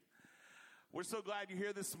We're so glad you're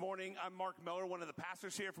here this morning. I'm Mark Miller, one of the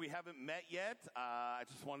pastors here. If we haven't met yet, I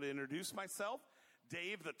just wanted to introduce myself.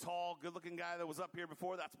 Dave, the tall, good-looking guy that was up here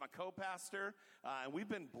before, that's my co-pastor. And we've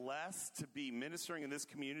been blessed to be ministering in this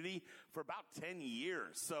community for about 10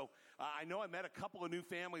 years. So I know I met a couple of new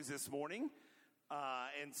families this morning.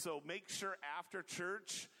 And so make sure after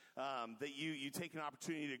church that you take an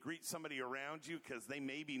opportunity to greet somebody around you because they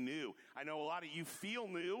may be new. I know a lot of you feel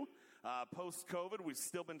new. Post-COVID, we've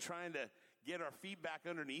still been trying to get our feet back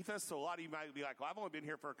underneath us. So a lot of you might be like, well, I've only been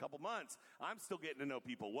here for a couple months. I'm still getting to know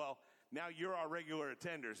people. Well, now you're our regular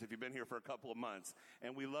attenders if you've been here for a couple of months.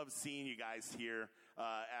 And we love seeing you guys here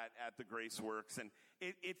at the Grace Works. And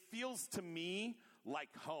it feels to me like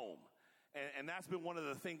home. And that's been one of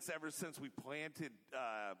the things ever since we planted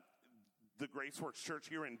the Graceworks Church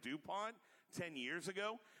here in DuPont 10 years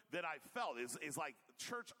ago that I felt is like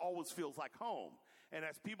church always feels like home. And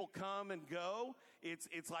as people come and go,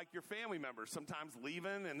 it's like your family members, sometimes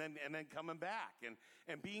leaving and then coming back.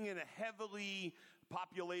 And being in a heavily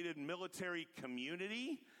populated military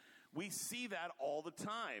community, we see that all the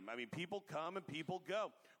time. I mean, people come and people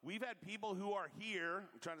go. We've had people who are here,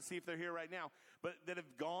 I'm trying to see if they're here right now, but that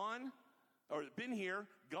have gone or been here,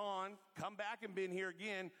 gone, come back and been here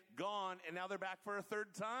again, gone, and now they're back for a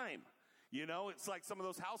third time. You know, it's like some of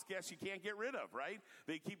those house guests you can't get rid of, right?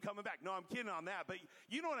 They keep coming back. No, I'm kidding on that, but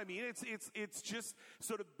you know what I mean? It's just,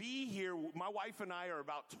 so to be here, my wife and I are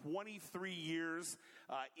about 23 years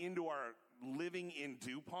into our living in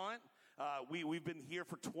DuPont. We've been here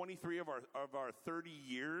for 23 of our 30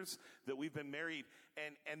 years that we've been married,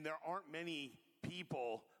 and there aren't many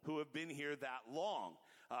people who have been here that long.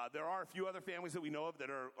 There are a few other families that we know of that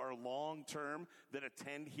are long-term, that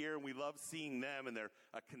attend here, and we love seeing them, and they're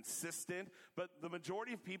consistent. But the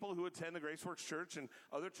majority of people who attend the Graceworks Church and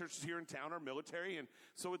other churches here in town are military, and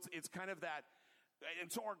so it's kind of that. And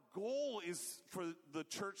so our goal is for the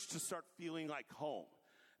church to start feeling like home.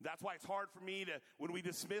 That's why it's hard for me to, when we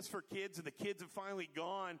dismiss for kids and the kids have finally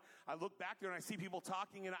gone, I look back there and I see people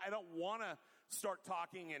talking, and I don't want to start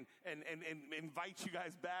talking and invite you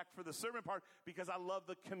guys back for the sermon part because I love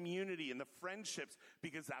the community and the friendships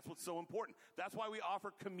because that's what's so important. That's why we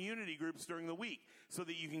offer community groups during the week so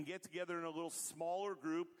that you can get together in a little smaller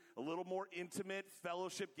group, a little more intimate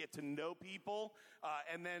fellowship, get to know people.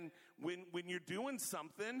 And then when you're doing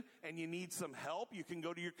something and you need some help, you can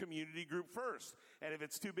go to your community group first. And if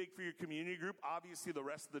it's too big for your community group, obviously the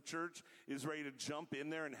rest of the church is ready to jump in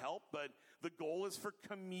there and help. But the goal is for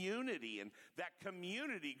community, and that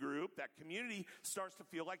community group, that community starts to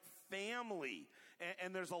feel like family.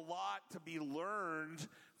 And there's a lot to be learned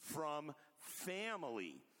from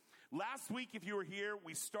family. Last week, if you were here,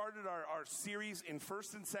 we started our series in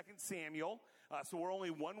 1st and 2nd Samuel. So we're only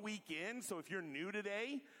 1 week in. So if you're new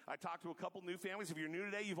today, I talked to a couple new families. If you're new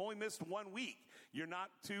today, you've only missed 1 week. You're not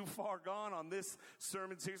too far gone on this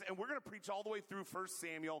sermon series. And we're going to preach all the way through 1st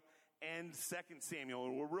Samuel and 2nd Samuel,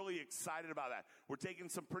 and we're really excited about that. We're taking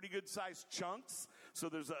some pretty good sized chunks, so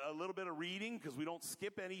there's a little bit of reading because we don't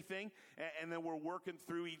skip anything, and then we're working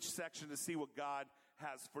through each section to see what God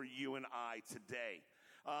has for you and I today.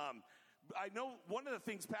 I know one of the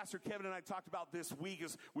things Pastor Kevin and I talked about this week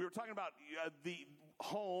is we were talking about the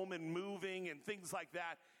home and moving and things like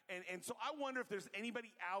that. And so I wonder if there's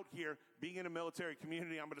anybody out here being in a military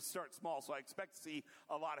community. I'm going to start small, so I expect to see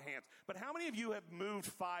a lot of hands. But how many of you have moved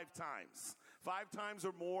 5 times? 5 times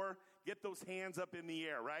or more? Get those hands up in the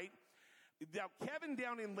air, right? Now, Kevin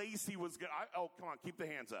down in Lacey was going to, oh, come on, keep the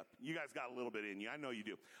hands up. You guys got a little bit in you. I know you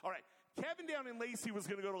do. All right. Kevin down in Lacey was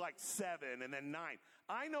going to go to like 7 and then 9.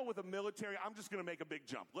 I know with the military, I'm just going to make a big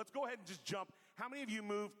jump. Let's go ahead and just jump. How many of you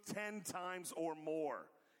moved 10 times or more?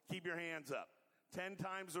 Keep your hands up. 10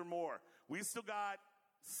 times or more. We still got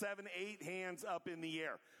 7, 8 hands up in the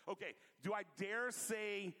air. Okay. Do I dare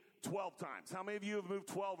say 12 times? How many of you have moved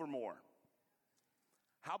 12 or more?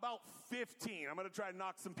 How about 15? I'm going to try to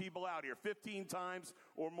knock some people out here. 15 times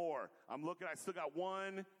or more. I'm looking, I still got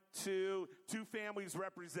 1, 2 families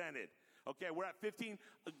represented. Okay, we're at 15.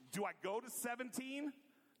 Do I go to 17?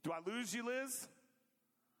 Do I lose you, Liz?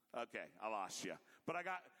 Okay, I lost you. But I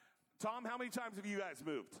got, Tom, how many times have you guys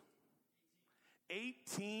moved?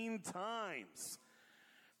 18 times.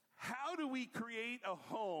 How do we create a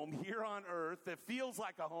home here on earth that feels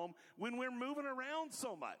like a home when we're moving around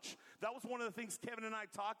so much? That was one of the things Kevin and I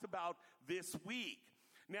talked about this week.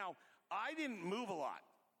 Now, I didn't move a lot.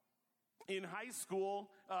 In high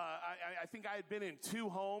school, I think I had been in 2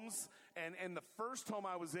 homes, and the first home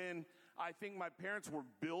I was in, I think my parents were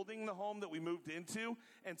building the home that we moved into.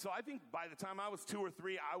 And so I think by the time I was 2 or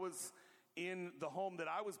 3, I was in the home that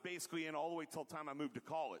I was basically in all the way till the time I moved to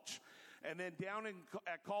college. And then down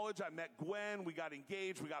at college, I met Gwen. We got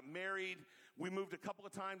engaged. We got married. We moved a couple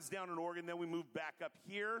of times down in Oregon. Then we moved back up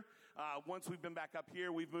here. Once we've been back up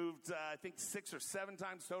here, we've moved, I think, 6 or 7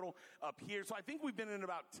 times total up here. So I think we've been in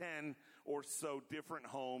about 10 or so different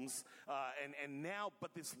homes. And now,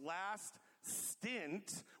 but this last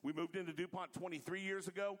stint, we moved into DuPont 23 years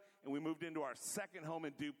ago, and we moved into our second home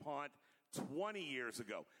in DuPont 20 years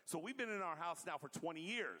ago. So we've been in our house now for 20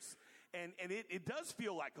 years. And it does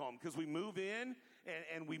feel like home because we move in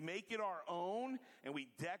and we make it our own and we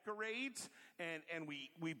decorate and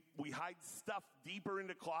we hide stuff deeper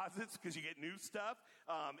into closets because you get new stuff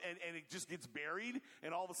and it just gets buried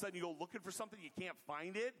and all of a sudden you go looking for something, you can't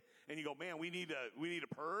find it and you go, man, we need to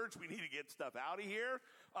purge, we need to get stuff out of here.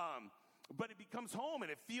 But it becomes home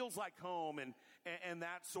and it feels like home and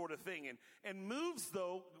that sort of thing. And moves,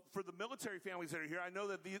 though, for the military families that are here, I know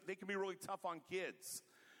that they can be really tough on kids.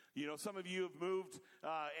 You know, some of you have moved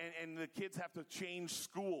and the kids have to change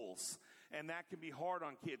schools, and that can be hard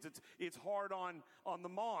on kids. It's hard on the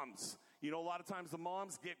moms. You know, a lot of times the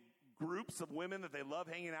moms get groups of women that they love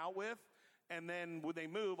hanging out with, and then when they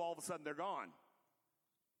move, all of a sudden they're gone.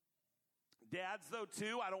 Dads, though,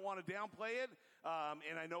 too, I don't want to downplay it,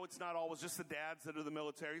 and I know it's not always just the dads that are the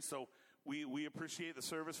military, so we appreciate the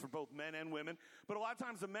service for both men and women. But a lot of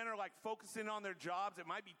times the men are like focusing on their jobs. It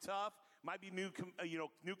might be tough. Might be new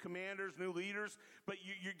commanders, new leaders, but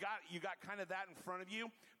you got kind of that in front of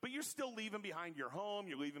you. But you're still leaving behind your home.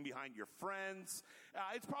 You're leaving behind your friends.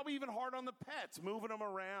 It's probably even hard on the pets, moving them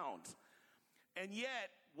around. And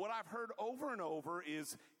yet, what I've heard over and over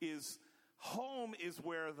is home is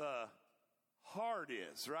where the heart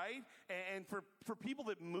is, right? And for people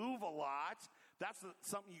that move a lot, that's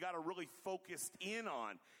something you got to really focus in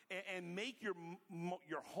on and make your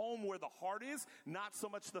home where the heart is, not so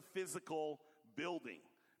much the physical building,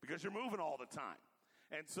 because you're moving all the time.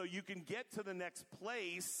 And so you can get to the next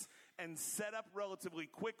place and set up relatively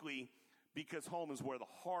quickly because home is where the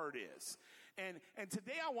heart is. And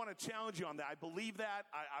today I want to challenge you on that. I believe that.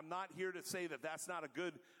 I'm not here to say that that's not a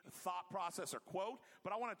good thought process or quote,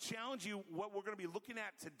 but I want to challenge you what we're going to be looking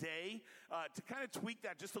at today to kind of tweak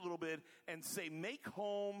that just a little bit and say, make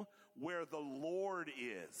home where the Lord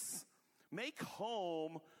is. Make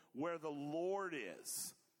home where the Lord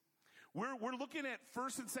is. We're looking at 1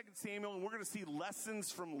 and 2 Samuel, and we're going to see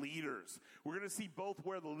lessons from leaders. We're going to see both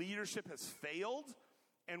where the leadership has failed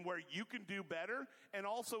and where you can do better, and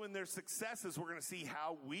also in their successes, we're going to see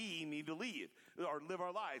how we need to lead or live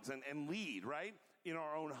our lives and lead, right? In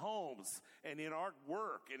our own homes and in our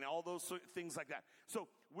work and all those things like that. So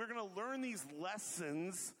we're going to learn these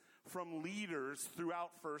lessons from leaders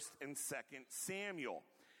throughout 1 and 2 Samuel.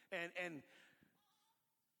 And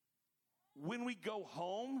when we go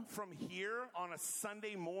home from here on a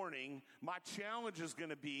Sunday morning, my challenge is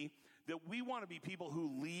going to be that we want to be people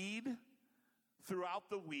who lead throughout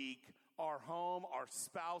the week, our home, our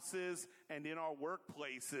spouses, and in our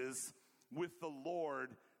workplaces with the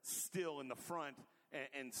Lord still in the front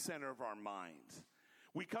and center of our mind.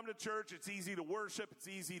 We come to church, it's easy to worship, it's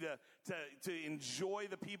easy to enjoy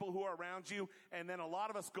the people who are around you, and then a lot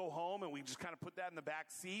of us go home and we just kind of put that in the back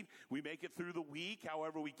seat. We make it through the week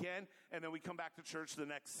however we can, and then we come back to church the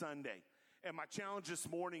next Sunday. And my challenge this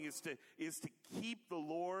morning is to keep the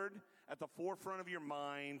Lord at the forefront of your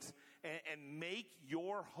mind and make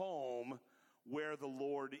your home where the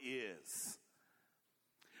Lord is.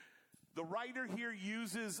 The writer here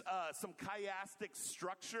uses some chiastic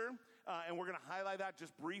structure, and we're going to highlight that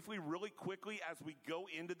just briefly, really quickly as we go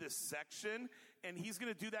into this section. And he's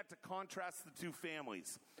going to do that to contrast the two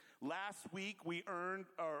families. Last week we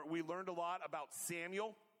learned a lot about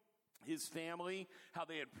Samuel, his family, how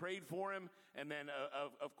they had prayed for him, and then,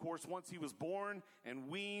 of course, once he was born and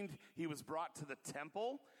weaned, he was brought to the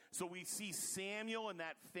temple. So we see Samuel and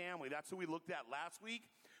that family. That's who we looked at last week.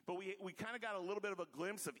 But we kind of got a little bit of a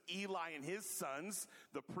glimpse of Eli and his sons,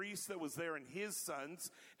 the priest that was there and his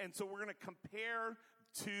sons. And so we're going to compare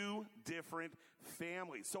two different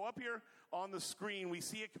families. So up here on the screen, we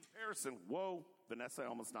see a comparison. Whoa, Vanessa, I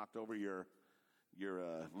almost knocked over your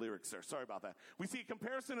lyrics there. Sorry about that. We see a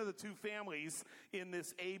comparison of the two families in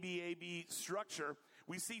this ABAB structure.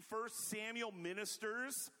 We see first Samuel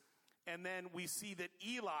ministers, and then we see that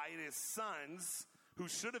Eli and his sons, who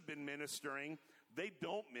should have been ministering, they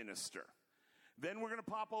don't minister. Then we're going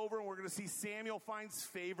to pop over and we're going to see Samuel finds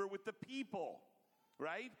favor with the people,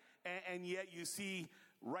 right? And yet you see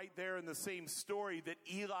right there in the same story that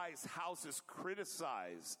Eli's house is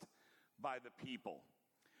criticized by the people.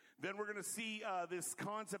 Then we're going to see this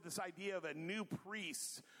concept, this idea of a new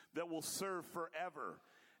priest that will serve forever.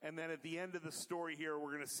 And then at the end of the story here,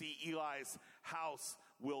 we're going to see Eli's house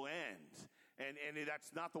will end. And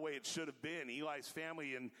that's not the way it should have been. Eli's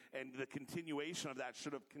family and the continuation of that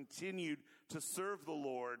should have continued to serve the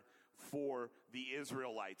Lord for the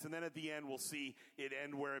Israelites. And then at the end, we'll see it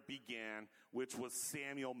end where it began, which was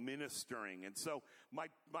Samuel ministering. And so my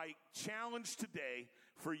challenge today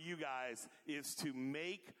for you guys is to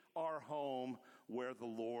make our home where the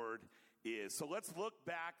Lord is. So let's look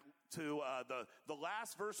back to the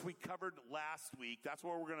last verse we covered last week. That's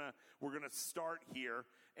where we're gonna start here,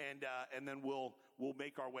 and then we'll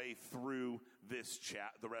make our way through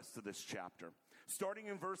the rest of this chapter. Starting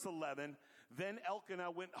in verse 11, then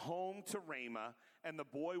Elkanah went home to Ramah, and the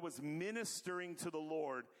boy was ministering to the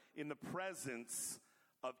Lord in the presence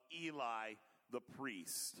of Eli the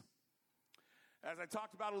priest. As I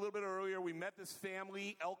talked about a little bit earlier, we met this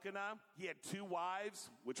family, Elkanah. He had 2 wives,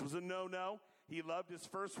 which was a no-no. He loved his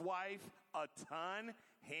first wife a ton,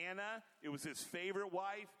 Hannah. It was his favorite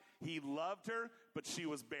wife. He loved her, but she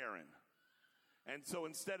was barren. And so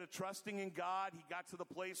instead of trusting in God, he got to the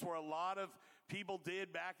place where a lot of people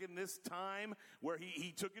did back in this time, where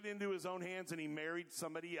he took it into his own hands and he married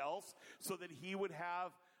somebody else so that he would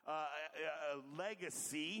have a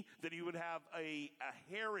legacy, that he would have a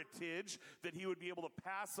heritage, that he would be able to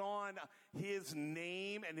pass on his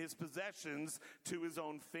name and his possessions to his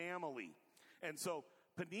own family. And so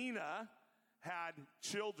Peninnah had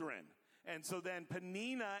children. And so then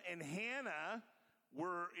Peninnah and Hannah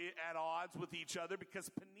were at odds with each other because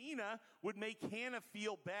Peninnah would make Hannah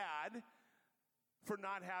feel bad for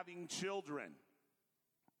not having children.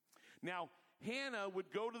 Now, Hannah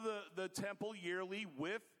would go to the temple yearly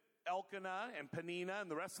with Elkanah and Peninnah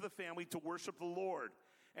and the rest of the family to worship the Lord.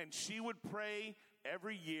 And she would pray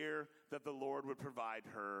every year that the Lord would provide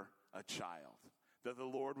her a child, that the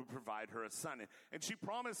Lord would provide her a son. And she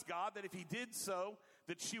promised God that if he did so,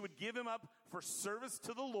 that she would give him up for service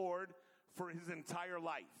to the Lord for his entire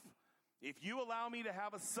life. If you allow me to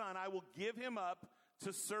have a son, I will give him up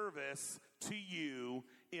to service to you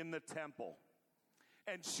in the temple.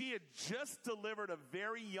 And she had just delivered a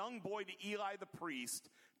very young boy to Eli the priest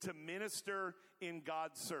to minister in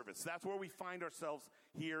God's service. That's where we find ourselves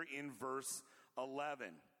here in verse 11.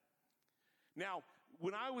 Now,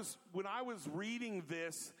 when I was reading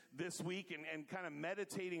this week and kind of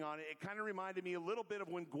meditating on it, it kind of reminded me a little bit of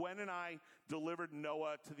when Gwen and I delivered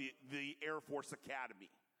Noah to the Air Force Academy,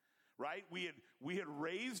 right? We had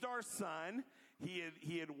raised our son.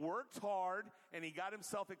 He had worked hard, and he got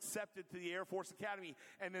himself accepted to the Air Force Academy.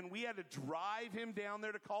 And then we had to drive him down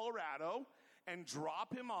there to Colorado and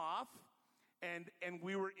drop him off. And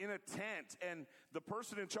we were in a tent, and the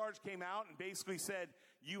person in charge came out and basically said,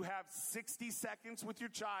 you have 60 seconds with your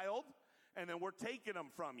child, and then we're taking them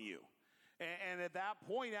from you. And at that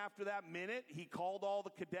point, after that minute, he called all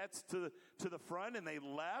the cadets to the front, and they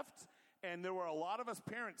left. And there were a lot of us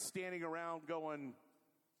parents standing around going,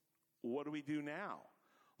 what do we do now?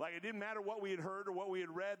 Like, it didn't matter what we had heard or what we had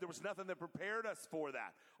read. There was nothing that prepared us for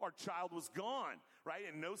that. Our child was gone, right?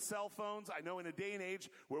 And no cell phones. I know in a day and age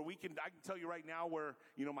where I can tell you right now where,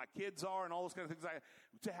 my kids are and all those kind of things.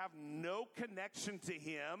 To have no connection to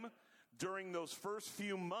him during those first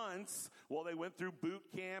few months while they went through boot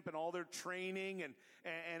camp and all their training.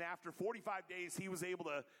 And after 45 days, he was able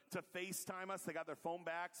to FaceTime us. They got their phone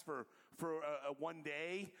backs for one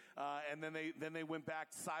day, and then they went back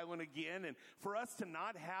silent again. And for us to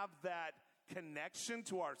not have that connection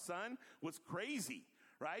to our son was crazy,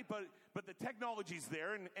 right? But the technology's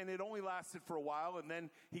there, and it only lasted for a while, and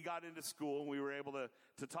then he got into school, and we were able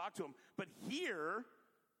to talk to him. But here,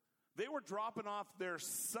 they were dropping off their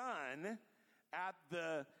son at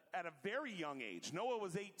a very young age. Noah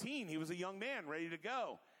was 18. He was a young man ready to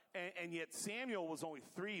go. And yet Samuel was only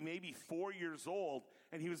 3, maybe 4 years old,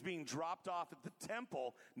 and he was being dropped off at the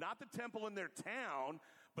temple, not the temple in their town,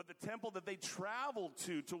 but the temple that they traveled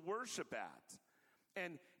to worship at.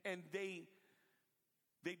 And they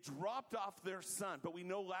dropped off their son. But we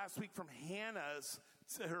know last week from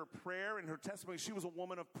her prayer and her testimony, she was a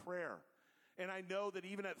woman of prayer. And I know that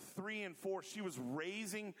even at 3 and 4, she was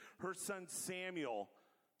raising her son Samuel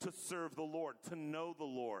to serve the Lord, to know the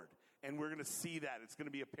Lord. And we're going to see that. It's going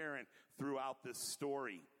to be apparent throughout this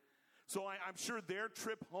story. So I'm sure their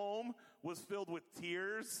trip home was filled with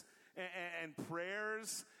tears and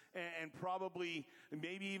prayers and probably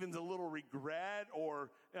maybe even a little regret or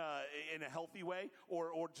in a healthy way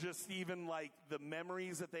or just even like the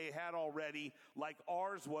memories that they had already, like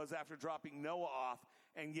ours was after dropping Noah off.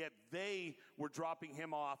 And yet they were dropping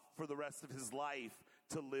him off for the rest of his life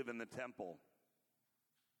to live in the temple.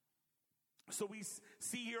 So we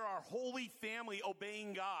see here our holy family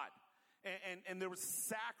obeying God. And there was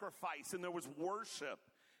sacrifice and there was worship.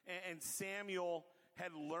 And Samuel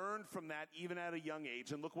had learned from that even at a young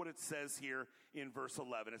age. And look what it says here in verse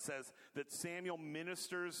 11. It says that Samuel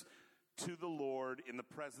ministers to the Lord in the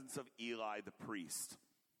presence of Eli the priest.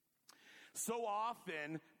 So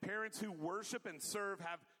often, parents who worship and serve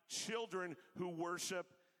have children who worship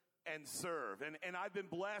and serve. And I've been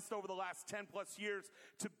blessed over the last 10 plus years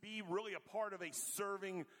to be really a part of a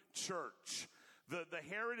serving church. The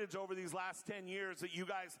heritage over these last 10 years that you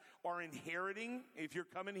guys are inheriting, if you're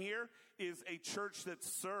coming here, is a church that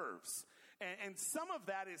serves. And some of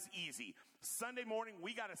that is easy. Sunday morning,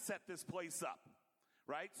 we got to set this place up,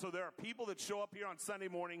 right? So there are people that show up here on Sunday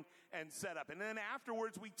morning and set up. And then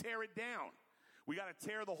afterwards, we tear it down. We got to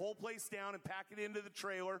tear the whole place down and pack it into the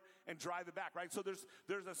trailer and drive it back, right? So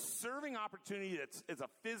there's a serving opportunity that's a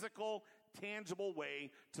physical, tangible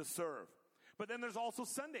way to serve. But then there's also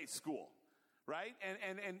Sunday school. Right?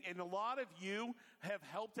 And a lot of you have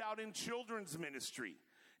helped out in children's ministry.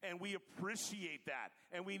 And we appreciate that.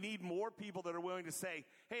 And we need more people that are willing to say,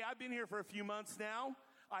 hey, I've been here for a few months now.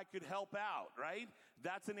 I could help out, right?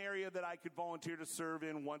 That's an area that I could volunteer to serve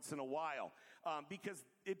in once in a while. Because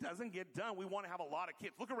it doesn't get done. We want to have a lot of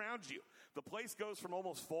kids. Look around you. The place goes from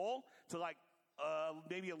almost full to like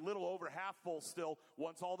maybe a little over half full still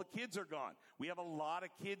once all the kids are gone. We have a lot of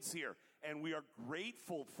kids here. And we are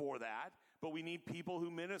grateful for that. But we need people who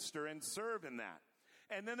minister and serve in that.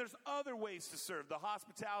 And then there's other ways to serve. The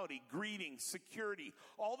hospitality, greeting, security,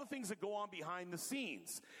 all the things that go on behind the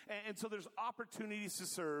scenes. And so there's opportunities to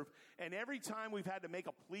serve. And every time we've had to make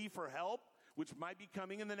a plea for help, which might be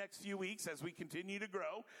coming in the next few weeks as we continue to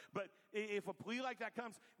grow. But if a plea like that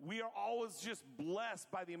comes, we are always just blessed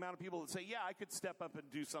by the amount of people that say, yeah, I could step up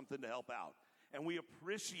and do something to help out. And we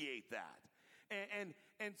appreciate that.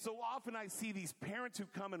 And so often I see these parents who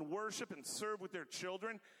come and worship and serve with their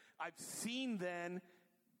children. I've seen then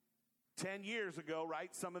 10 years ago,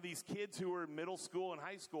 right, some of these kids who were in middle school and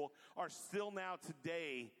high school are still now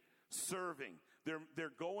today serving.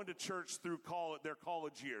 They're going to church through their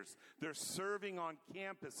college years. They're serving on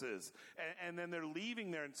campuses, and then they're leaving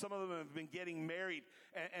there, and some of them have been getting married,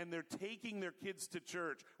 and they're taking their kids to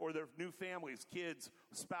church, or their new families, kids,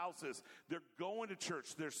 spouses. They're going to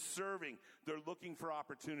church. They're serving. They're looking for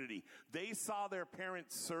opportunity. They saw their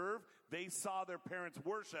parents serve. They saw their parents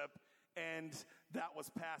worship, and that was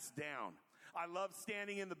passed down. I love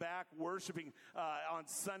standing in the back worshiping on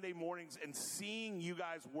Sunday mornings and seeing you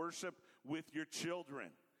guys worship with your children.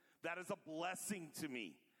 That is a blessing to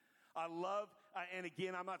me. I love, and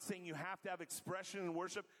again, I'm not saying you have to have expression in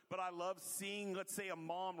worship, but I love seeing, let's say, a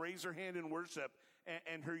mom raise her hand in worship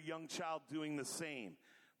and her young child doing the same.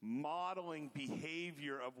 Modeling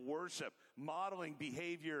behavior of worship, modeling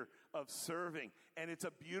behavior of serving. And it's a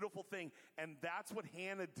beautiful thing. And that's what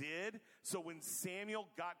Hannah did. So when Samuel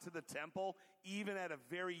got to the temple, even at a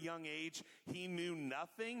very young age, he knew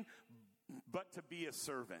nothing but to be a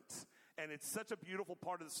servant. And it's such a beautiful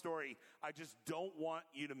part of the story. I just don't want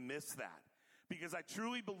you to miss that. Because I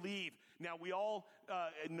truly believe, now we all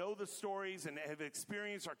know the stories and have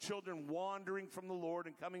experienced our children wandering from the Lord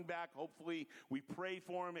and coming back. Hopefully we pray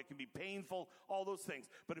for them. It can be painful, all those things.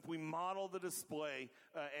 But if we model the display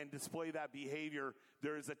and display that behavior,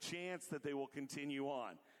 there is a chance that they will continue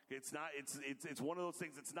on. It's one of those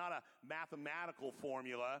things. It's not a mathematical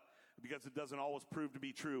formula, because it doesn't always prove to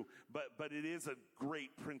be true, but it is a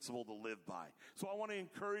great principle to live by. So I want to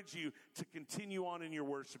encourage you to continue on in your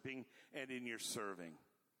worshiping and in your serving.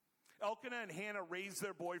 Elkanah and Hannah raised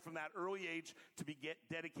their boy from that early age to be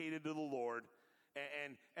dedicated to the Lord.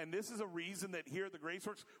 And this is a reason that here at the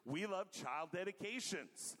Graceworks, we love child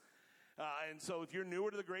dedications. And so if you're newer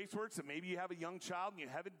to the Graceworks and maybe you have a young child and you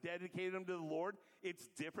haven't dedicated them to the Lord, it's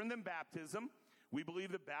different than baptism. We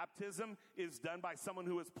believe that baptism is done by someone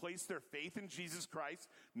who has placed their faith in Jesus Christ,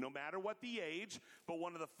 no matter what the age. But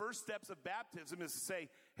one of the first steps of baptism is to say,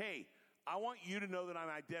 hey, I want you to know that I'm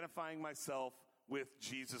identifying myself with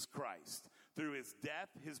Jesus Christ through his death,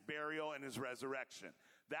 his burial, and his resurrection.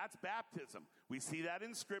 That's baptism. We see that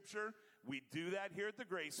in Scripture. We do that here at the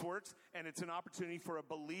Graceworks, and it's an opportunity for a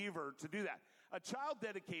believer to do that. A child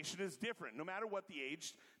dedication is different, no matter what the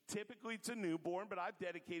age. Typically, it's a newborn, but I've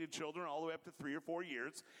dedicated children all the way up to 3 or 4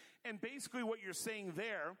 years. And basically what you're saying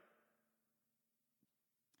there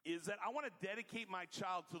is that I want to dedicate my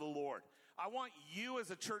child to the Lord. I want you as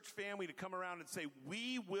a church family to come around and say,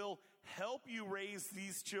 we will help you raise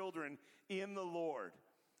these children in the Lord.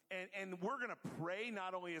 And we're going to pray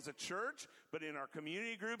not only as a church, but in our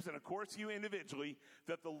community groups, and of course you individually,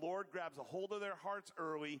 that the Lord grabs a hold of their hearts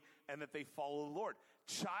early and that they follow the Lord.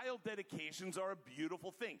 Child dedications are a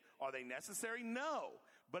beautiful thing. Are they necessary? No.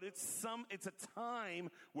 but it's a time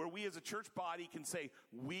where we as a church body can say,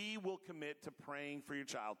 we will commit to praying for your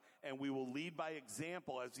child, and we will lead by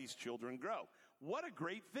example as these children grow. What a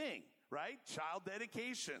great thing, right? Child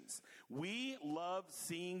dedications. We love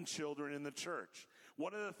seeing children in the church.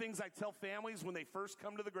 One of the things I tell families when they first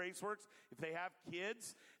come to the Graceworks, if they have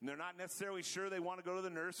kids and they're not necessarily sure they want to go to the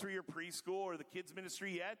nursery or preschool or the kids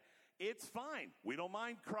ministry yet, it's fine. We don't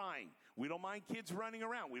mind crying. We don't mind kids running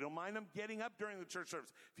around. We don't mind them getting up during the church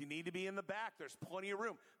service. If you need to be in the back, there's plenty of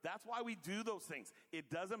room. That's why we do those things. It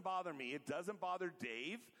doesn't bother me. It doesn't bother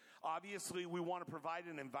Dave. Obviously, we want to provide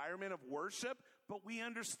an environment of worship, but we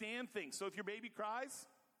understand things. So if your baby cries,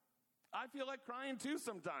 I feel like crying too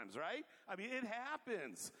sometimes, right? I mean, it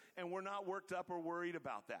happens, and we're not worked up or worried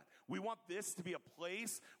about that. We want this to be a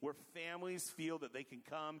place where families feel that they can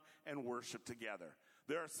come and worship together.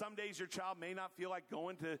 There are some days your child may not feel like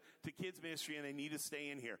going to kids ministry and they need to stay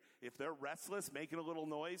in here. If they're restless, making a little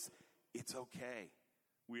noise, it's okay.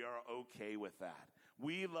 We are okay with that.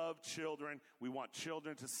 We love children. We want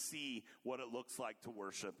children to see what it looks like to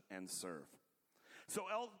worship and serve. So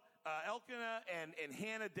Elkanah and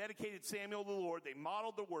Hannah dedicated Samuel to the Lord. They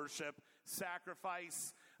modeled the worship,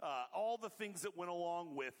 sacrifice, all the things that went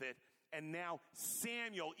along with it. And now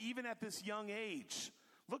Samuel, even at this young age,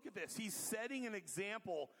 look at this. He's setting an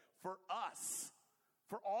example for us,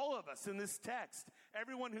 for all of us in this text.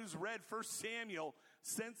 Everyone who's read 1 Samuel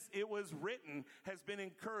since it was written has been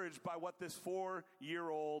encouraged by what this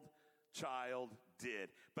 4-year-old child did.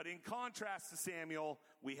 But in contrast to Samuel,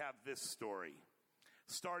 we have this story.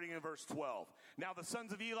 Starting in verse 12. Now the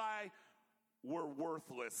sons of Eli were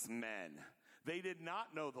worthless men. They did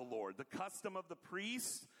not know the Lord. The custom of the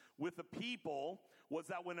priests with the people was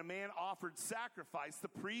that when a man offered sacrifice, the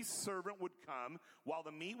priest's servant would come while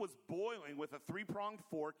the meat was boiling with a 3-pronged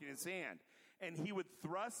fork in his hand. And he would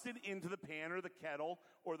thrust it into the pan or the kettle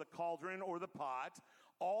or the cauldron or the pot.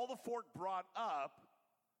 All the fork brought up,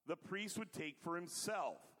 the priest would take for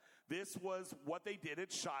himself. This was what they did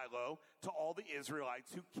at Shiloh to all the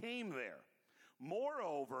Israelites who came there.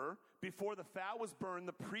 Moreover, before the fat was burned,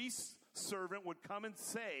 the priest's servant would come and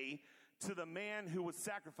say to the man who was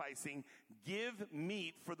sacrificing, "Give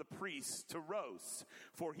meat for the priest to roast,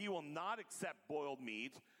 for he will not accept boiled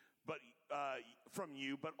meat from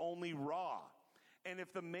you, but only raw." And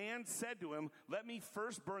if the man said to him, "Let me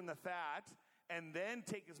first burn the fat and then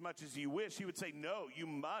take as much as you wish," he would say, "No, you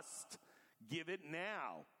must give it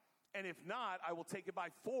now. And if not, I will take it by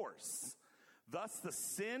force." Thus the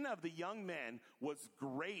sin of the young men was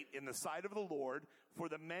great in the sight of the Lord, for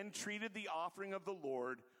the men treated the offering of the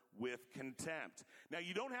Lord with contempt. Now,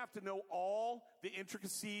 you don't have to know all the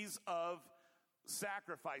intricacies of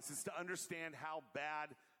sacrifices to understand how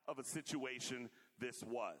bad of a situation this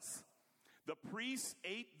was. The priests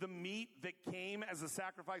ate the meat that came as a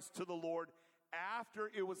sacrifice to the Lord after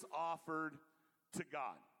it was offered to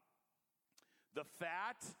God. The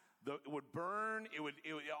fat, it would burn, it would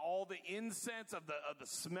all the incense of the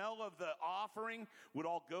smell of the offering would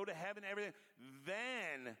all go to heaven, everything.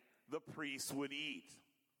 Then the priests would eat.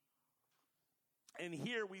 And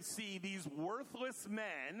here we see these worthless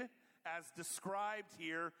men, as described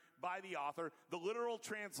here by the author. The literal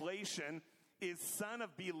translation is son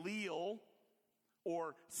of Belial,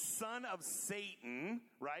 or son of Satan,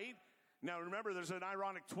 right? Now remember, there's an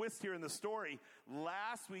ironic twist here in the story.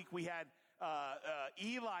 Last week we had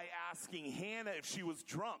Eli asking Hannah if she was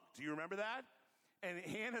drunk. Do you remember that? And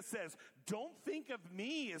Hannah says, "Don't think of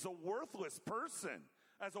me as a worthless person,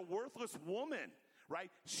 as a worthless woman,"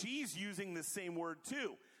 right? She's using the same word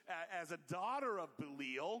too. As a daughter of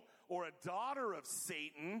Belial, or a daughter of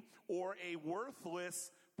Satan, or a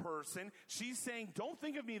worthless person. She's saying, "Don't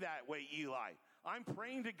think of me that way, Eli. I'm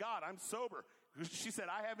praying to God. I'm sober." She said,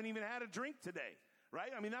 "I haven't even had a drink today,"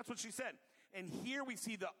 right? I mean, that's what she said. And here we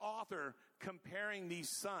see the author comparing these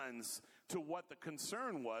sons to what the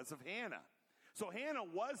concern was of Hannah. So Hannah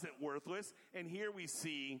wasn't worthless, and here we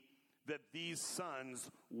see that these sons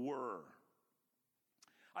were.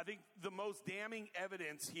 I think the most damning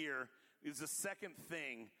evidence here is the second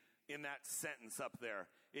thing in that sentence up there.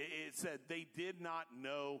 It said they did not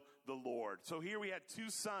know the Lord. So here we had two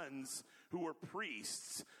sons who were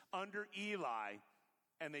priests under Eli,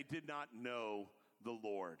 and they did not know the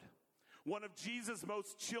Lord. One of Jesus'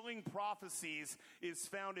 most chilling prophecies is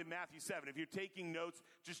found in Matthew 7. If you're taking notes,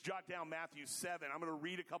 just jot down Matthew 7. I'm going to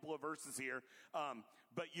read a couple of verses here,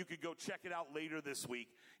 but you could go check it out later this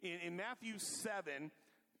week. In Matthew 7,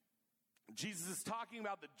 Jesus is talking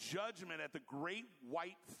about the judgment at the great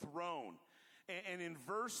white throne. And in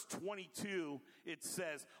verse 22, it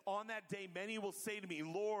says, on that day, many will say to me,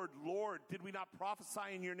 Lord, Lord, did we not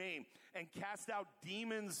prophesy in your name and cast out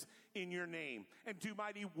demons in your name and do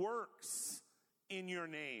mighty works in your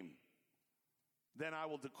name? Then I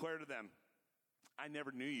will declare to them, I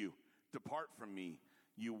never knew you. Depart from me,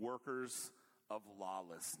 you workers of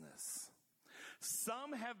lawlessness.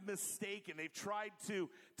 Some have mistaken, they've tried to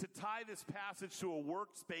tie this passage to a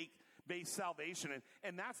works-based salvation,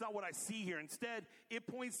 and that's not what I see here. Instead, it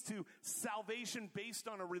points to salvation based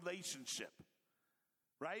on a relationship,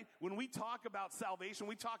 right? When we talk about salvation,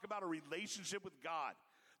 we talk about a relationship with God.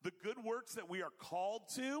 The good works that we are called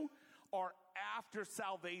to are after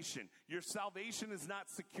salvation. Your salvation is not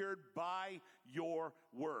secured by your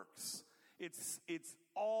works. It's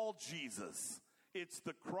all Jesus. It's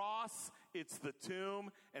the cross, it's the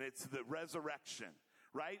tomb, and it's the resurrection,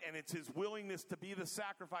 right? And it's his willingness to be the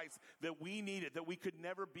sacrifice that we needed, that we could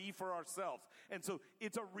never be for ourselves. And so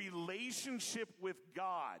it's a relationship with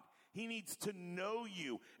God. He needs to know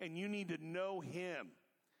you, and you need to know him.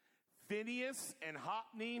 Phinehas and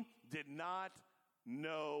Hophni did not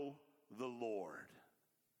know the Lord.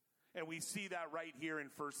 And we see that right here in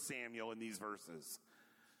 1 Samuel in these verses.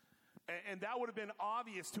 And that would have been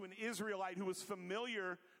obvious to an Israelite who was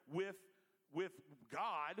familiar with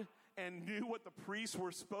God and knew what the priests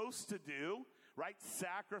were supposed to do, right?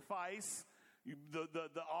 Sacrifice, the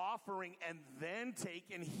offering, and then take.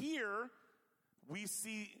 And here we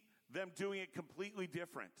see them doing it completely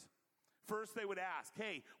different. First, they would ask,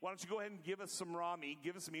 hey, why don't you go ahead and give us some raw meat,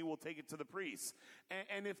 give us some meat, we'll take it to the priests.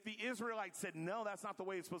 And if the Israelites said, no, that's not the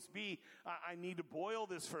way it's supposed to be, I need to boil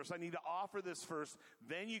this first, I need to offer this first,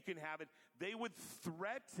 then you can have it, they would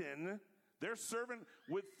threaten, their servant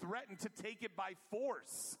would threaten to take it by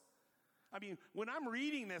force. I mean, when I'm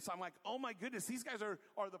reading this, I'm like, oh my goodness, these guys are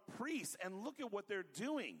the priests, and look at what they're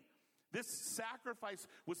doing. This sacrifice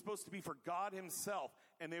was supposed to be for God himself,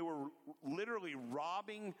 and they were literally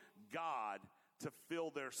robbing God to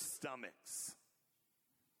fill their stomachs.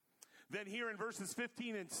 Then here in verses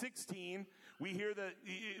 15 and 16, we hear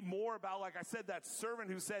more about, like I said, that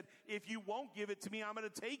servant who said, if you won't give it to me, I'm going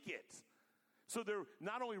to take it. So they're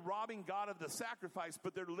not only robbing God of the sacrifice,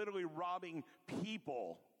 but they're literally robbing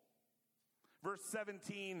people. Verse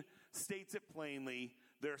 17 states it plainly,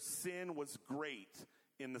 their sin was great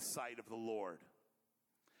in the sight of the Lord.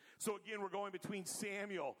 So again, we're going between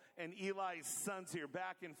Samuel and Eli's sons here,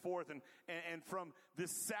 back and forth. And from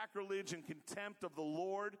this sacrilege and contempt of the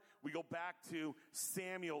Lord, we go back to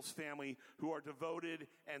Samuel's family, who are devoted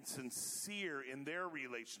and sincere in their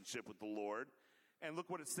relationship with the Lord. And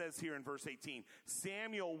look what it says here in verse 18.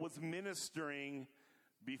 Samuel was ministering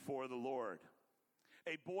before the Lord,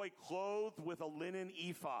 a boy clothed with a linen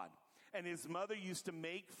ephod. And his mother used to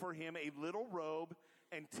make for him a little robe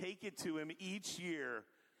and take it to him each year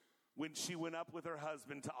when she went up with her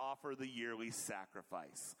husband to offer the yearly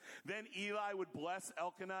sacrifice. Then Eli would bless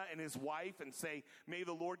Elkanah and his wife and say, may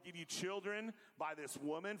the Lord give you children by this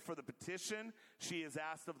woman for the petition she has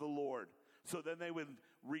asked of the Lord. So then they would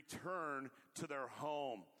return to their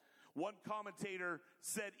home. One commentator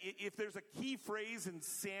said, if there's a key phrase in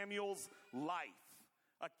Samuel's life,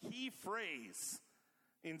 a key phrase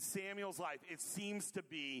in Samuel's life, it seems to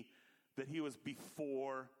be that he was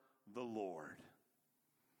before the Lord.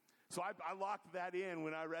 So I locked that in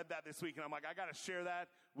when I read that this week, and I'm like, I got to share that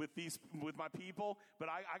with my people, but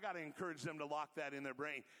I got to encourage them to lock that in their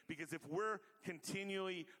brain, because if we're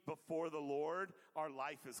continually before the Lord, our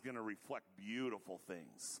life is going to reflect beautiful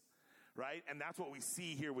things, right? And that's what we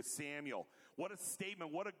see here with Samuel. What a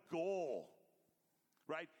statement, what a goal,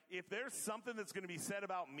 right? If there's something that's going to be said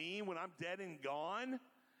about me when I'm dead and gone,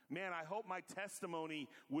 man, I hope my testimony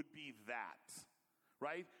would be that.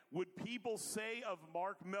 Right? Would people say of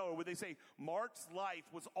Mark Miller, would they say Mark's life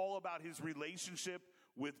was all about his relationship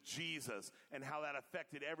with Jesus and how that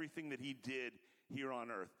affected everything that he did here on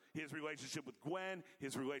earth? His relationship with Gwen,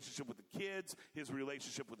 his relationship with the kids, his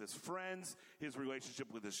relationship with his friends, his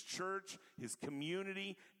relationship with his church, his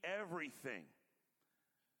community, everything.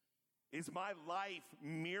 Is my life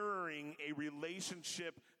mirroring a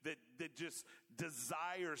relationship that just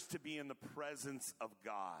desires to be in the presence of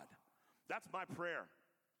God? That's my prayer.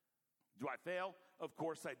 Do I fail? Of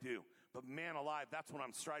course I do. But man alive, that's what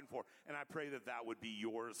I'm striving for. And I pray that that would be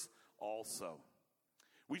yours also.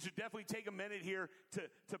 We should definitely take a minute here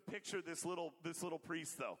to picture this little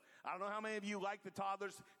priest, though. I don't know how many of you like the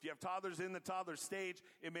toddlers. If you have toddlers in the toddler stage,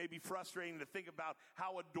 it may be frustrating to think about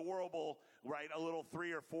how adorable, right, a little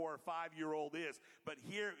 3 or 4 or 5-year-old is. But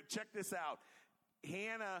here, check this out.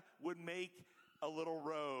 Hannah would make a little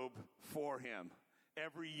robe for him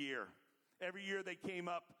every year. Every year they came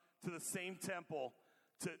up to the same temple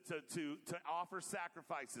to offer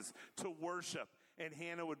sacrifices, to worship. And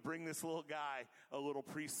Hannah would bring this little guy a little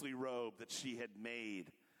priestly robe that she had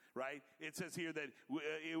made, right? It says here that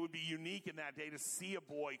it would be unique in that day to see a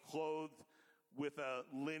boy clothed with a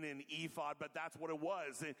linen ephod, but that's what it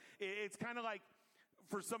was. It's kind of like,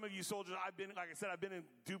 for some of you soldiers, I've been in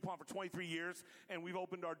DuPont for 23 years, and we've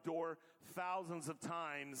opened our door thousands of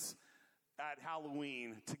times at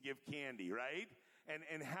Halloween to give candy, right?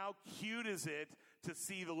 And how cute is it to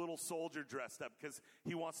see the little soldier dressed up because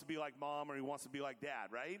he wants to be like mom or he wants to be like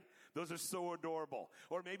dad, right? Those are so adorable.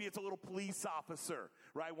 Or maybe it's a little police officer,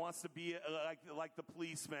 right? Wants to be like the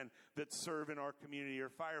policemen that serve in our community, or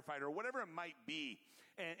firefighter, or whatever it might be.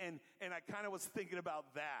 And I kind of was thinking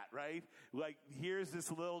about that, right? Like, here's this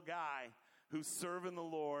little guy who's serving the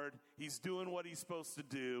Lord. He's doing what he's supposed to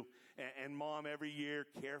do. And mom every year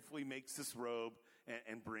carefully makes this robe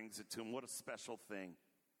and brings it to him. What a special thing.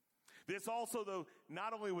 This also, though,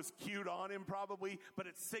 not only was cute on him probably, but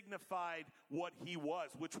it signified what he was,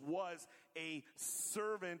 which was a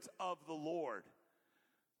servant of the Lord.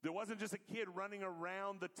 There wasn't just a kid running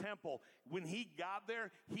around the temple. When he got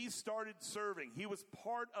there, he started serving. He was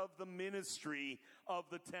part of the ministry of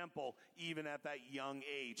the temple, even at that young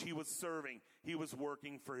age. He was serving. He was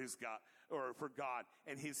working for his God, or for God.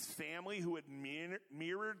 And his family, who had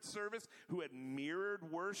mirrored service, who had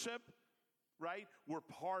mirrored worship, right, were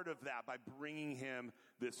part of that by bringing him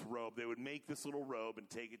this robe. They would make this little robe and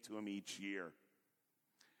take it to him each year.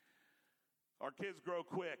 Our kids grow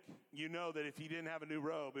quick. You know that if you didn't have a new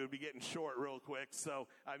robe, it would be getting short real quick. So,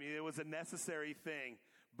 I mean, it was a necessary thing.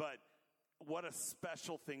 But what a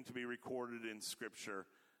special thing to be recorded in Scripture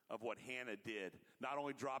of what Hannah did. Not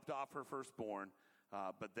only dropped off her firstborn,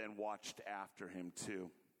 but then watched after him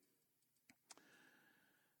too.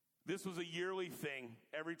 This was a yearly thing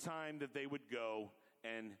every time that they would go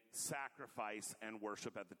and sacrifice and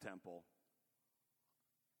worship at the temple.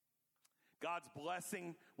 God's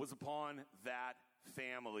blessing was upon that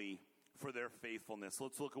family for their faithfulness.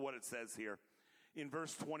 Let's look at what it says here. In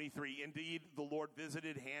verse 23, indeed, the Lord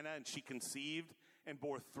visited Hannah, and she conceived and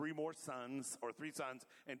bore three sons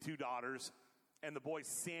and 2 daughters. And the boy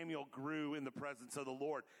Samuel grew in the presence of the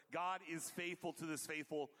Lord. God is faithful to this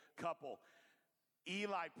faithful couple.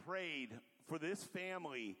 Eli prayed for this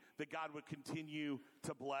family that God would continue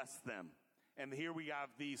to bless them. And here we have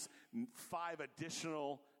these 5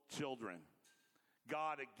 additional children.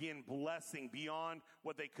 God, again, blessing beyond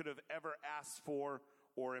what they could have ever asked for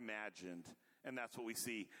or imagined. And that's what we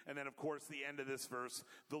see. And then, of course, the end of this verse,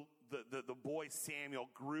 the boy Samuel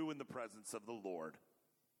grew in the presence of the Lord.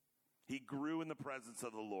 He grew in the presence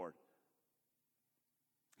of the Lord.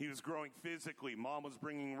 He was growing physically. Mom was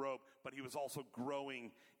bringing robe, but he was also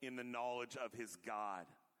growing in the knowledge of his God.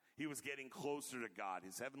 He was getting closer to God,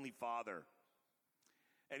 his heavenly Father.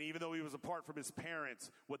 And even though he was apart from his parents,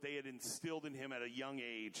 what they had instilled in him at a young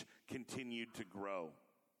age continued to grow.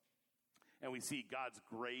 And we see God's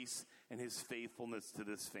grace and his faithfulness to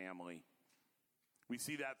this family. We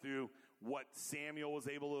see that through what Samuel was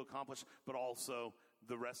able to accomplish, but also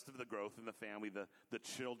the rest of the growth in the family, the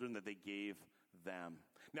children that they gave them.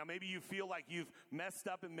 Now, maybe you feel like you've messed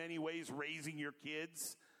up in many ways raising your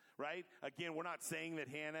kids, right? Again, we're not saying that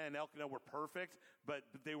Hannah and Elkanah were perfect, but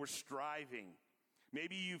they were striving.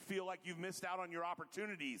 Maybe you feel like you've missed out on your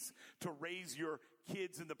opportunities to raise your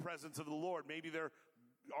kids in the presence of the Lord. Maybe they're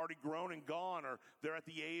already grown and gone, or they're at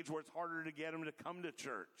the age where it's harder to get them to come to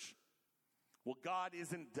church. Well, God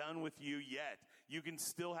isn't done with you yet. You can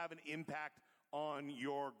still have an impact on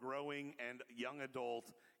your growing and young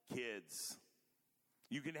adult kids.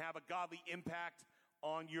 You can have a godly impact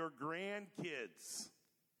on your grandkids.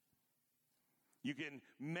 You can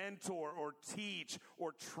mentor or teach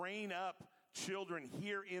or train up children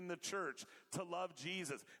here in the church to love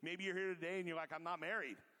Jesus. Maybe you're here today and you're like, I'm not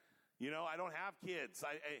married. You know, I don't have kids.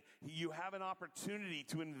 You have an opportunity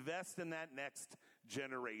to invest in that next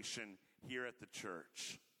generation here at the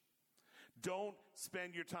church. Don't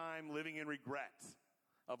spend your time living in regret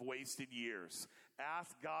of wasted years.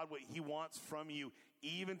 Ask God what he wants from you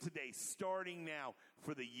even today, starting now,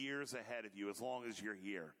 for the years ahead of you, as long as you're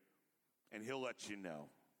here. And he'll let you know.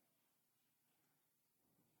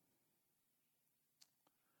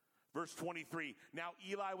 Verse 23, now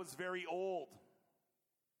Eli was very old,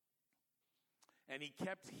 and he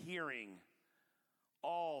kept hearing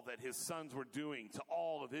all that his sons were doing to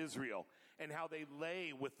all of Israel, and how they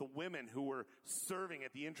lay with the women who were serving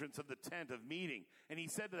at the entrance of the tent of meeting. And he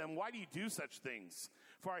said to them, why do you do such things?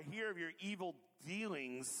 For I hear of your evil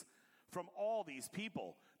dealings from all these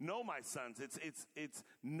people. No, my sons, it's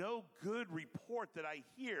no good report that I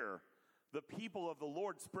hear the people of the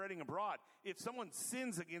Lord spreading abroad. If someone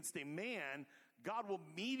sins against a man, God will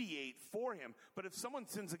mediate for him. But if someone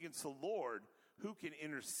sins against the Lord, who can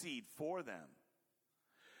intercede for them?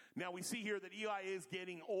 Now we see here that Eli is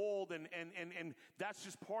getting old, and that's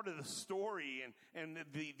just part of the story and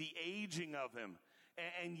the aging of him.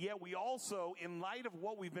 And yet we also, in light of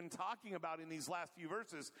what we've been talking about in these last few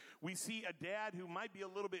verses, we see a dad who might be a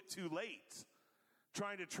little bit too late,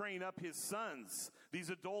 trying to train up his sons, these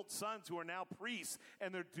adult sons who are now priests,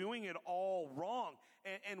 and they're doing it all wrong.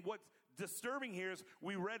 And what's disturbing here is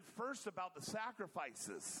we read first about the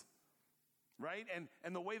sacrifices, right?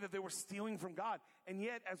 And the way that they were stealing from God. And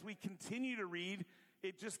yet, as we continue to read,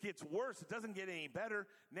 it just gets worse. It doesn't get any better.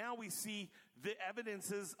 Now we see the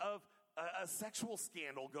evidences of a sexual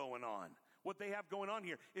scandal going on. What they have going on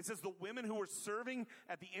here. It says the women who were serving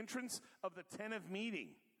at the entrance of the tent of meeting,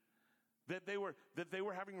 that they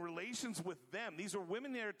were having relations with them. These are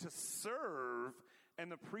women there to serve,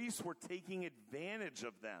 and the priests were taking advantage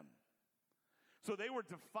of them. So they were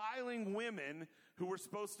defiling women who were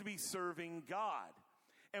supposed to be serving God.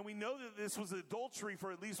 And we know that this was adultery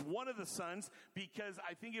for at least one of the sons, because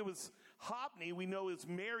I think it was Hophni, we know is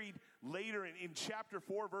married later in chapter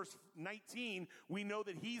 4, verse 19. We know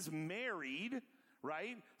that he's married,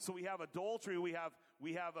 right? So we have adultery, we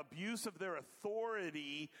have abuse of their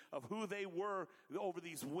authority, of who they were over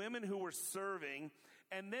these women who were serving,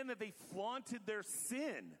 and then that they flaunted their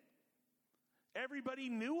sin. Everybody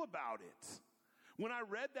knew about it. When I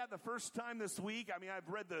read that the first time this week, I mean, I've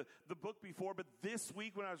read the book before, but this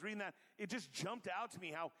week when I was reading that, it just jumped out to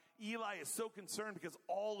me how Eli is so concerned because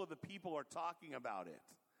all of the people are talking about it.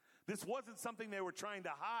 This wasn't something they were trying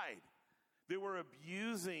to hide. They were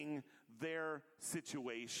abusing their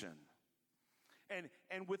situation.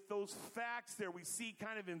 And with those facts there, we see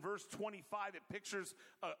kind of in verse 25, it pictures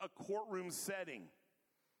a courtroom setting.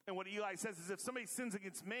 And what Eli says is if somebody sins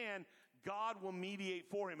against man, God will mediate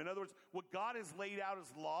for him. In other words, what God has laid out as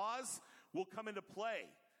laws will come into play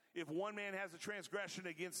if one man has a transgression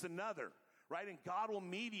against another, right? And God will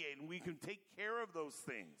mediate, and we can take care of those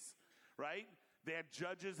things, right? They had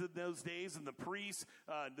judges in those days and the priests.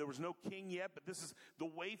 There was no king yet, but this is the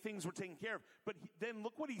way things were taken care of. But then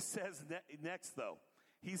look what he says next, though.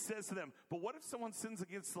 He says to them, but what if someone sins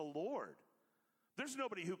against the Lord? There's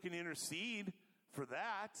nobody who can intercede for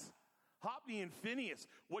that. Hophni and Phinehas,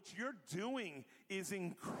 what you're doing is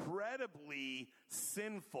incredibly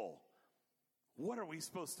sinful. What are we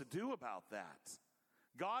supposed to do about that?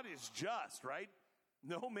 God is just, right?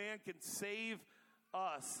 No man can save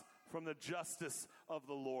us from the justice of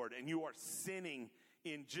the Lord. And you are sinning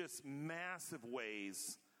in just massive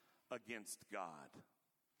ways against God.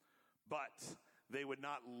 But they would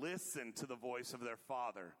not listen to the voice of their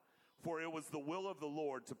father, for it was the will of the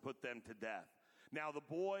Lord to put them to death. Now the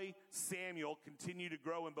boy Samuel continued to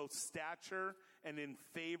grow in both stature and in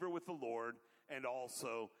favor with the Lord and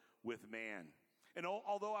also with man. And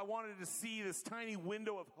although I wanted to see this tiny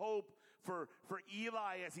window of hope for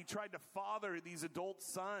Eli as he tried to father these adult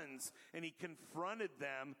sons and he confronted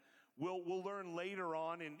them, we'll learn later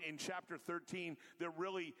on in chapter 13 that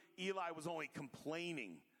really Eli was only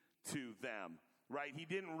complaining to them, right? He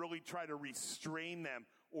didn't really try to restrain them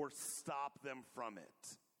or stop them from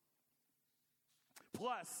it.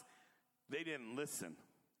 Plus, they didn't listen.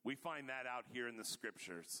 We find that out here in the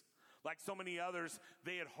scriptures. Like so many others,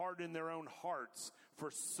 they had hardened their own hearts for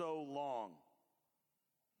so long.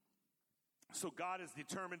 So God is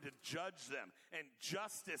determined to judge them. And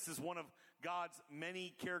justice is one of God's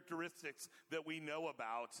many characteristics that we know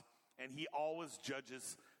about. And he always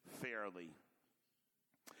judges fairly.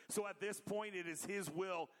 So at this point, it is his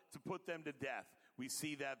will to put them to death. We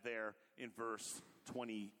see that there in verse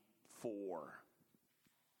 24.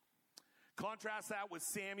 Contrast that with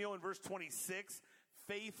Samuel in verse 26.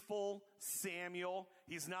 Faithful Samuel.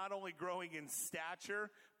 He's not only growing in stature,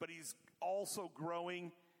 but he's also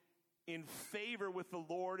growing in favor with the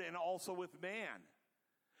Lord and also with man.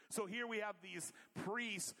 So here we have these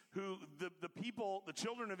priests who, the people, the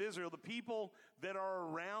children of Israel, the people that are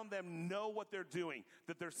around them know what they're doing,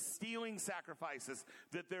 that they're stealing sacrifices,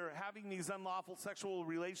 that they're having these unlawful sexual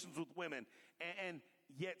relations with women. And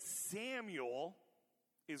yet Samuel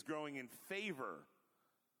is growing in favor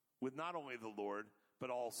with not only the Lord, but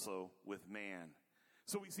also with man.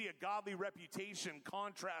 So we see a godly reputation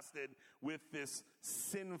contrasted with this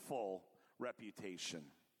sinful reputation.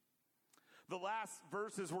 The last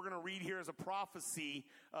verses we're going to read here is a prophecy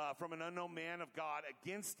from an unknown man of God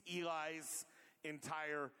against Eli's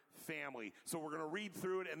entire family. So we're going to read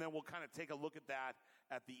through it, and then we'll kind of take a look at that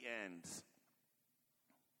at the end.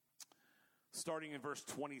 Starting in verse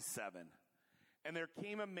 27. And there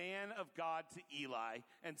came a man of God to Eli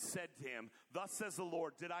and said to him, "Thus says the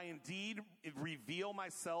Lord, did I indeed reveal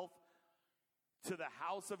myself to the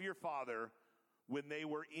house of your father when they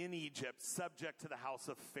were in Egypt, subject to the house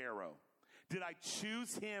of Pharaoh? Did I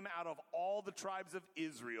choose him out of all the tribes of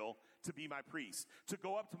Israel to be my priest, to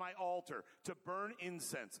go up to my altar, to burn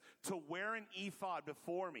incense, to wear an ephod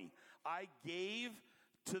before me? I gave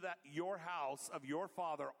to your house of your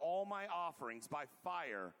father all my offerings by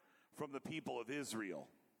fire from the people of Israel.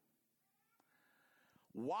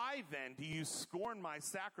 Why then do you scorn my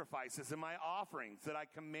sacrifices and my offerings that I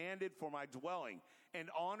commanded for my dwelling, and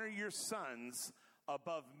honor your sons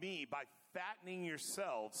above me by fattening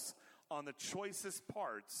yourselves on the choicest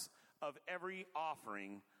parts of every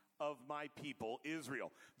offering of my people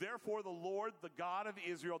Israel? Therefore the Lord, the God of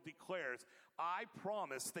Israel, declares, I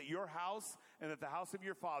promise that your house and that the house of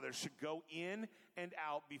your father should go in and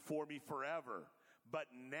out before me forever. But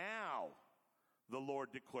now, the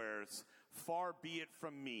Lord declares, far be it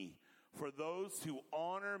from me. For those who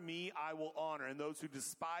honor me I will honor, and those who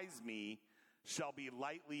despise me shall be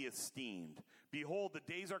lightly esteemed. Behold,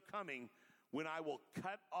 the days are coming when I will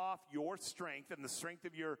cut off your strength and the strength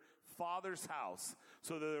of your father's house,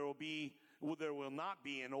 so that there will not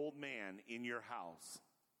be an old man in your house.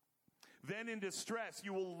 Then in distress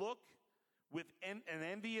you will look with an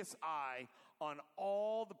envious eye on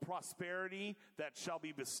all the prosperity that shall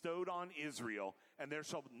be bestowed on Israel, and there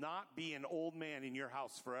shall not be an old man in your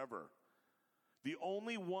house forever. The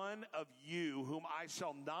only one of you whom I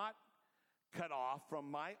shall not cut off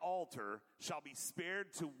from my altar shall be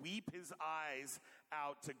spared to weep his eyes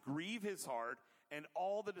out, to grieve his heart, and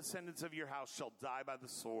all the descendants of your house shall die by the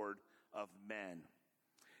sword of men.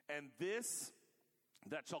 And this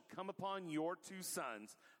that shall come upon your two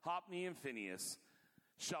sons, Hophni and Phinehas,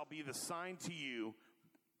 shall be the sign to you.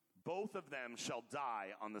 Both of them shall die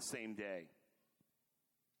on the same day.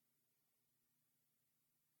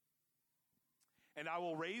 And I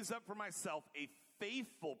will raise up for myself a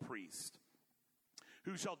faithful priest,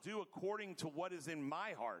 who shall do according to what is in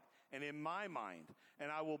my heart and in my mind.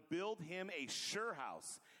 And I will build him a sure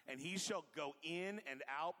house, and he shall go in and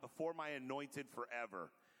out before my anointed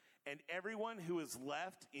forever. And everyone who is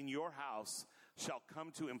left in your house shall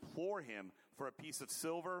come to implore him for a piece of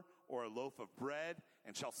silver or a loaf of bread,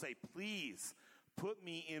 and shall say, please put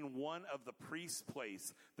me in one of the priest's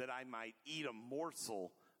place, that I might eat a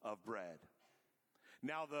morsel of bread.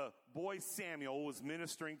 Now the boy Samuel was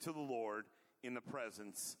ministering to the Lord in the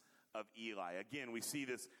presence of Eli. Again, we see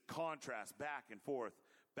this contrast back and forth.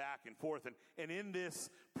 And in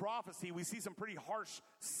this prophecy, we see some pretty harsh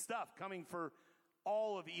stuff coming for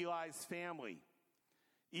all of Eli's family.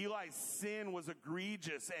 Eli's sin was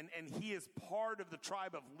egregious, and he is part of the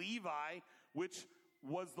tribe of Levi, which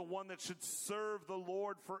was the one that should serve the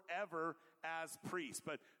Lord forever as priest.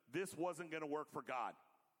 But this wasn't going to work for God.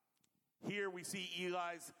 Here we see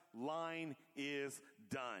Eli's line is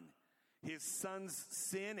done. His son's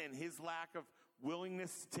sin and his lack of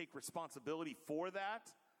willingness to take responsibility for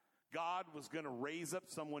that, God was going to raise up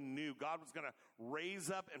someone new. God was going to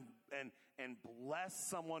raise up and bless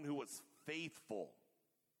someone who was faithful.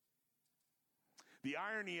 The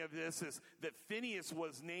irony of this is that Phinehas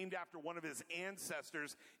was named after one of his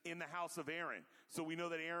ancestors in the house of Aaron. So we know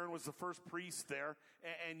that Aaron was the first priest there,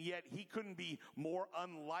 and yet he couldn't be more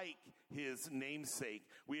unlike his namesake.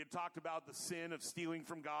 We had talked about the sin of stealing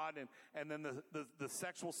from God and then the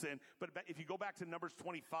sexual sin. But if you go back to Numbers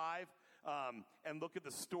 25 and look at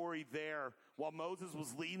the story there, while Moses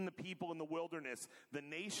was leading the people in the wilderness, the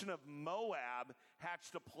nation of Moab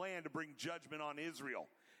hatched a plan to bring judgment on Israel.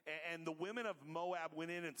 And the women of Moab went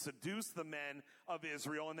in and seduced the men of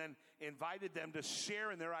Israel and then invited them to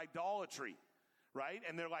share in their idolatry, right?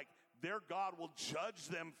 And they're like, their God will judge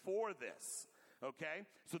them for this, okay?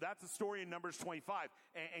 So that's the story in Numbers 25.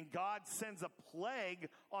 And God sends a plague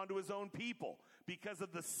onto his own people because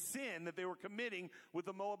of the sin that they were committing with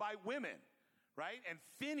the Moabite women, right? And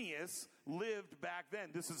Phinehas lived back then.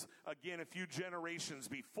 This is, again, a few generations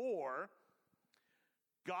before.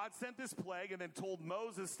 God sent this plague and then told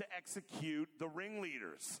Moses to execute the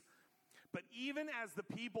ringleaders. But even as the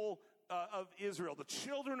people of Israel, the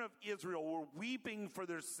children of Israel, were weeping for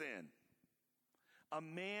their sin, a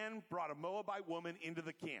man brought a Moabite woman into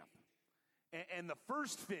the camp. And the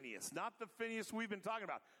first Phinehas, not the Phinehas we've been talking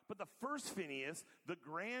about, but the first Phinehas, the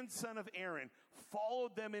grandson of Aaron,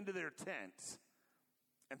 followed them into their tent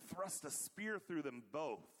and thrust a spear through them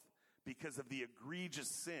both because of the egregious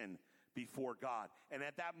sin before God. And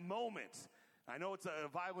at that moment, I know it's a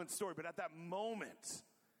violent story, but at that moment,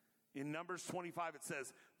 in Numbers 25, it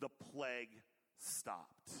says, the plague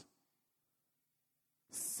stopped.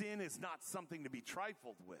 sin is not something to be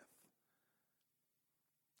trifled with.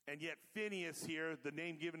 And yet Phinehas here, the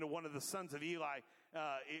name given to one of the sons of Eli,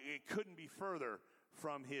 it couldn't be further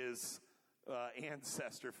from his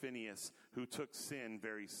ancestor Phinehas, who took sin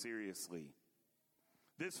very seriously.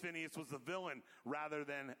 This Phinehas was the villain rather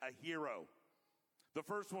than a hero. The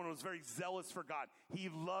first one was very zealous for God. He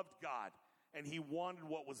loved God, and he wanted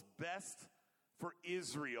what was best for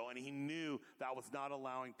Israel, and he knew that was not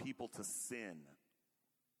allowing people to sin.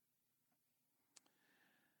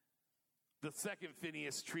 The second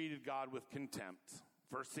Phinehas treated God with contempt.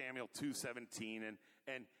 1 Samuel 2:17,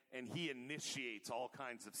 and he initiates all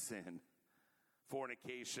kinds of sin.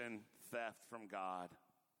 Fornication, theft from God.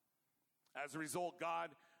 As a result, God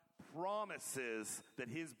promises that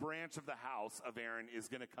his branch of the house of Aaron is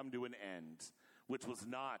going to come to an end, which was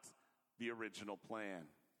not the original plan.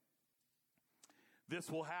 This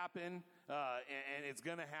will happen, and it's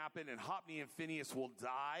going to happen, and Hophni and Phinehas will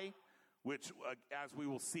die, which, as we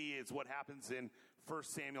will see, is what happens in 1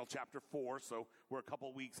 Samuel chapter 4, so we're a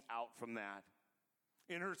couple weeks out from that.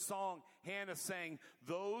 In her song, Hannah sang,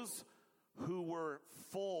 "Those who were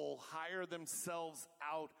full hire themselves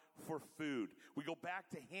out for food." We go back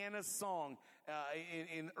to Hannah's song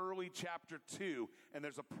in early chapter 2, and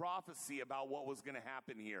there's a prophecy about what was going to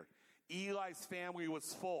happen here. Eli's family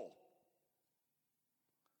was full,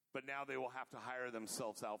 but now they will have to hire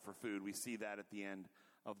themselves out for food. We see that at the end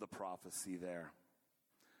of the prophecy there.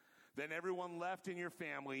 Then everyone left in your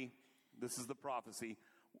family, this is the prophecy,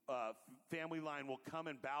 family line will come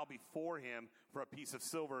and bow before him for a piece of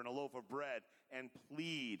silver and a loaf of bread and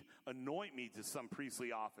plead, "Anoint me to some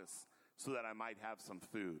priestly office so that I might have some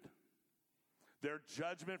food." Their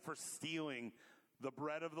judgment for stealing the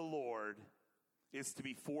bread of the Lord is to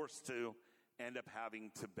be forced to end up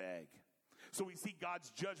having to beg. So we see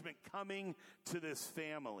God's judgment coming to this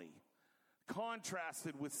family,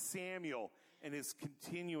 contrasted with Samuel and his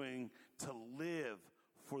continuing to live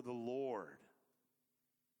for the Lord.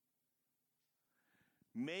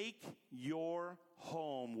 Make your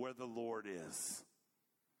home where the Lord is.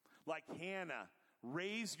 Like Hannah,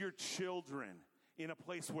 raise your children in a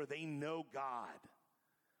place where they know God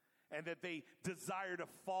and that they desire to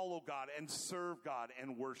follow God and serve God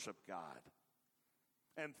and worship God.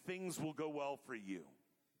 And things will go well for you.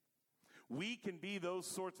 We can be those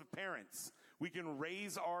sorts of parents. We can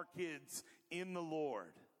raise our kids in the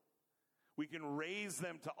Lord. We can raise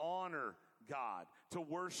them to honor God, to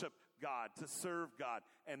worship God, to serve God,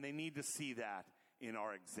 and they need to see that in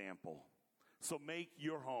our example. So make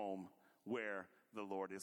your home where the Lord is.